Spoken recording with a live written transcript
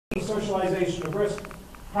the socialization of risk.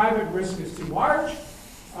 Private risk is too large,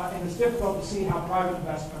 and it's difficult to see how private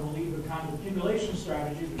investment will lead to the kind of accumulation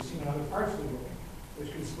strategies we've seen in other parts of the world,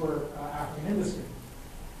 which could spur African industry.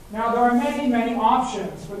 Now, there are many, many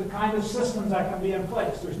options for the kind of systems that can be in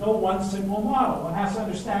place. There's no one simple model. One has to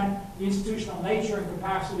understand the institutional nature and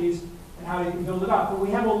capacities and how you can build it up. But we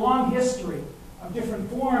have a long history of different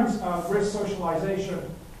forms of risk socialization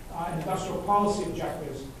and industrial policy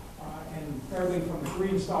objectives, and everything from the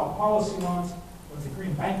Korean-style policy loans, when the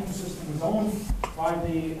Korean banking system was owned by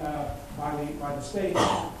the state,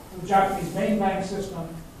 to the Japanese main bank system,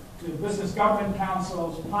 to business government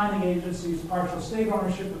councils, planning agencies, partial state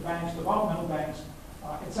ownership of banks, developmental banks,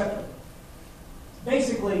 etc.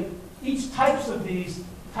 Basically, each types of these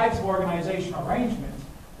types of organization arrangements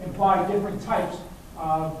imply different types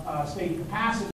of state capacity.